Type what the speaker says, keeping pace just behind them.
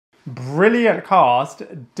Brilliant cast,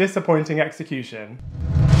 disappointing execution.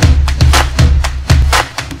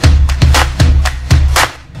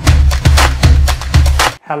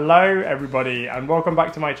 Hello everybody and welcome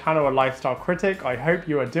back to my channel, A Lifestyle Critic. I hope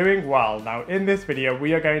you are doing well. Now in this video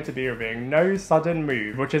we are going to be reviewing No Sudden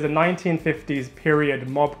Move, which is a 1950s period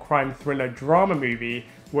mob crime thriller drama movie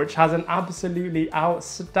which has an absolutely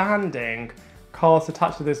outstanding cast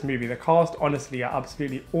attached to this movie. The cast honestly are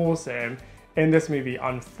absolutely awesome in this movie.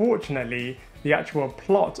 Unfortunately, the actual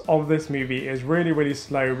plot of this movie is really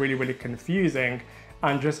slow, really confusing,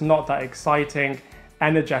 and just not that exciting,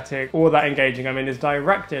 energetic, or that engaging. I mean, it's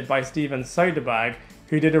directed by Steven Soderbergh,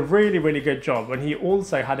 who did a really good job, and he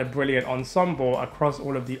also had a brilliant ensemble across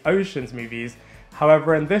all of the Ocean's movies.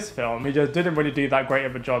 However, in this film, he just didn't really do that great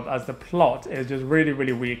of a job, as the plot is just really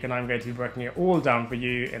weak, and I'm going to be breaking it all down for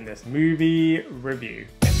you in this movie review.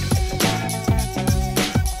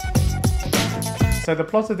 So the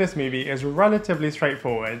plot of this movie is relatively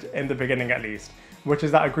straightforward, in the beginning at least, which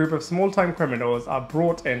is that a group of small-time criminals are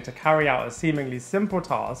brought in to carry out a seemingly simple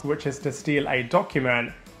task, which is to steal a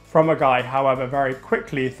document from a guy. However, very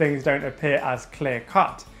quickly things don't appear as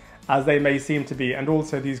clear-cut as they may seem to be, and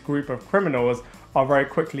also these group of criminals are very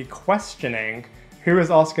quickly questioning who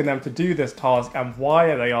is asking them to do this task and why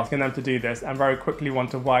are they asking them to do this, and very quickly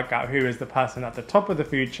want to work out who is the person at the top of the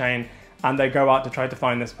food chain, and they go out to try to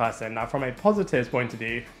find this person. Now, from a positives point of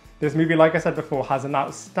view, this movie, like I said before, has an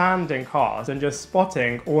outstanding cast, and just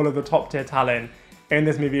spotting all of the top tier talent in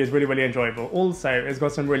this movie is really enjoyable. Also, it's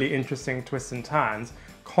got some really interesting twists and turns,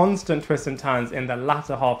 constant twists and turns in the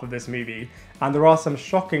latter half of this movie, and there are some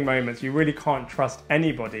shocking moments. You really can't trust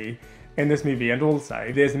anybody in this movie, and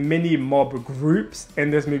also there's mini mob groups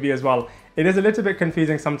in this movie as well. It is a little bit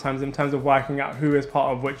confusing sometimes in terms of working out who is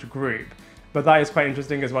part of which group, but that is quite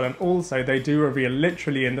interesting as well. And also they do reveal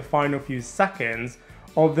literally in the final few seconds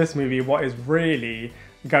of this movie what is really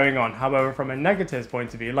going on. However, from a negatives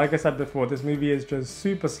point of view, like I said before, this movie is just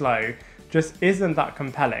super slow, just isn't that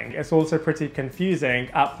compelling. It's also pretty confusing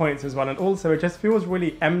at points as well, and also it just feels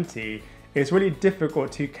really empty. It's really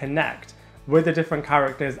difficult to connect with the different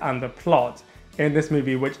characters and the plot in this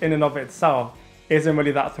movie, which in and of itself isn't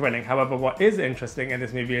really that thrilling. However, what is interesting in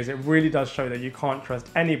this movie is it really does show that you can't trust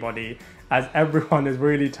anybody, as everyone is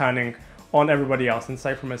really turning on everybody else. And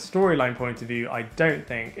so from a storyline point of view, I don't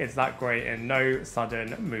think it's that great in No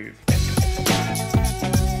Sudden Move.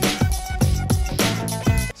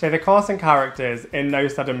 So the cast and characters in No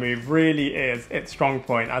Sudden Move really is its strong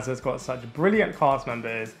point, as it's got such brilliant cast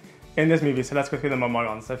members in this movie. So let's go through them one by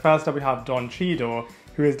one. So first up we have Cheadle,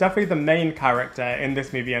 who is definitely the main character in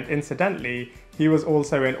this movie, and incidentally, he was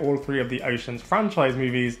also in all three of the Ocean's franchise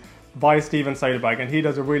movies by Steven Soderbergh, and he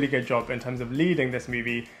does a really good job in terms of leading this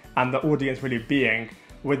movie and the audience really being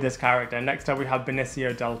with this character. Next up we have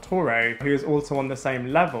Benicio del Toro, who is also on the same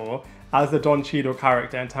level as the Cheadle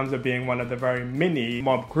character in terms of being one of the very mini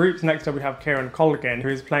mob groups. Next up we have Kieran, who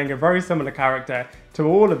is playing a very similar character to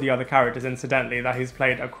all of the other characters, incidentally, that he's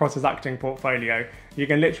played across his acting portfolio. You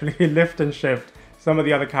can literally lift and shift some of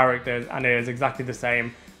the other characters and it is exactly the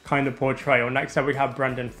same kind of portrayal. Next up we have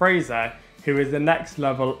Fraser, who is the next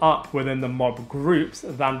level up within the mob groups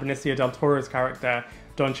than Benicio del Toro's character,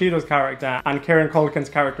 Cheadle's character, and Kieran Culkin's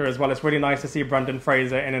character as well. It's really nice to see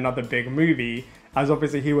Fraser in another big movie, as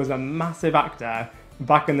obviously he was a massive actor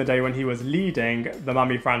back in the day when he was leading the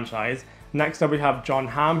Mummy franchise. Next up we have Jon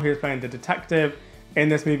Hamm, who is playing the detective in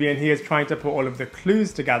this movie, and he is trying to put all of the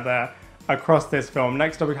clues together across this film.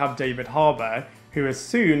 Next up we have Harbour, who is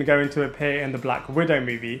soon going to appear in the Black Widow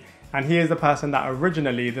movie, and he is the person that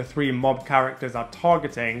originally the three mob characters are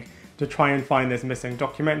targeting to try and find this missing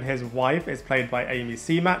document. His wife is played by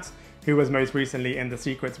Seimetz, who was most recently in The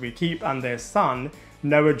Secrets We Keep, and their son,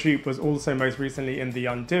 Jupe, was also most recently in The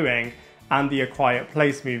Undoing and the A Quiet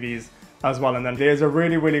Place movies as well. And then there's a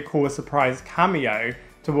really cool surprise cameo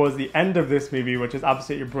towards the end of this movie, which is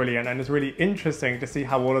absolutely brilliant, and it's really interesting to see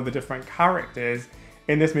how all of the different characters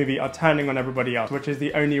in this movie are turning on everybody else, which is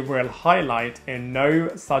the only real highlight in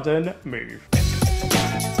No Sudden Move.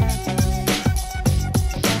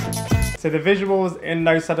 So the visuals in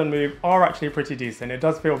No Sudden Move are actually pretty decent. It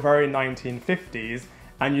does feel very 1950s,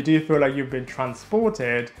 and you do feel like you've been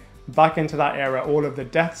transported back into that era. All of the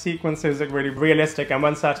death sequences look really realistic, and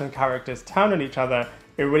when certain characters turn on each other,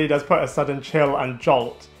 it really does put a sudden chill and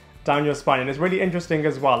jolt down your spine. And it's really interesting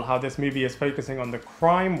as well how this movie is focusing on the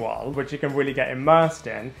crime world, which you can really get immersed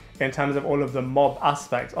in terms of all of the mob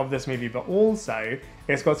aspects of this movie, but also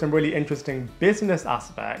it's got some really interesting business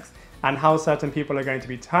aspects and how certain people are going to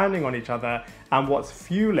be turning on each other and what's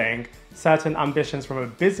fueling certain ambitions from a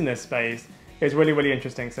business space is really, really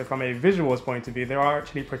interesting. So from a visuals point of view, they are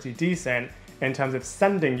actually pretty decent in terms of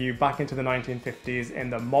sending you back into the 1950s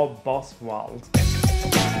in the mob boss world.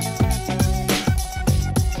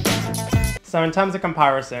 So in terms of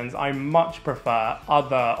comparisons, I much prefer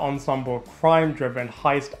other ensemble crime-driven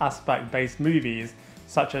heist aspect-based movies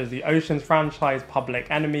such as the Ocean's franchise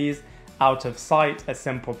Public Enemies, Out of Sight, A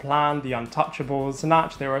Simple Plan, The Untouchables,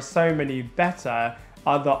 Snatch. There are so many better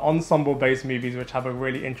other ensemble-based movies which have a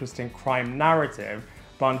really interesting crime narrative,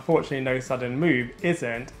 but unfortunately No Sudden Move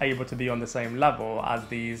isn't able to be on the same level as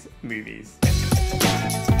these movies.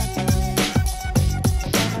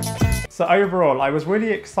 So overall, I was really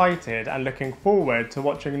excited and looking forward to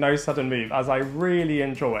watching No Sudden Move, as I really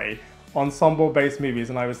enjoy ensemble-based movies,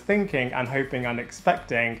 and I was thinking and hoping and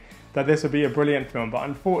expecting that this would be a brilliant film, but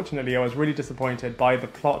unfortunately I was really disappointed by the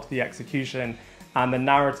plot, the execution, and the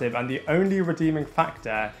narrative, and the only redeeming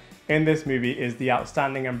factor in this movie is the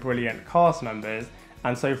outstanding and brilliant cast members,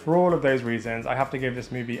 and so for all of those reasons, I have to give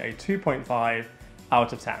this movie a 2.5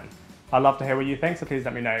 out of 10. I'd love to hear what you think, so please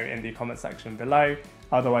let me know in the comment section below.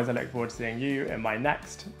 Otherwise, I look forward to seeing you in my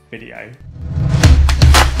next video.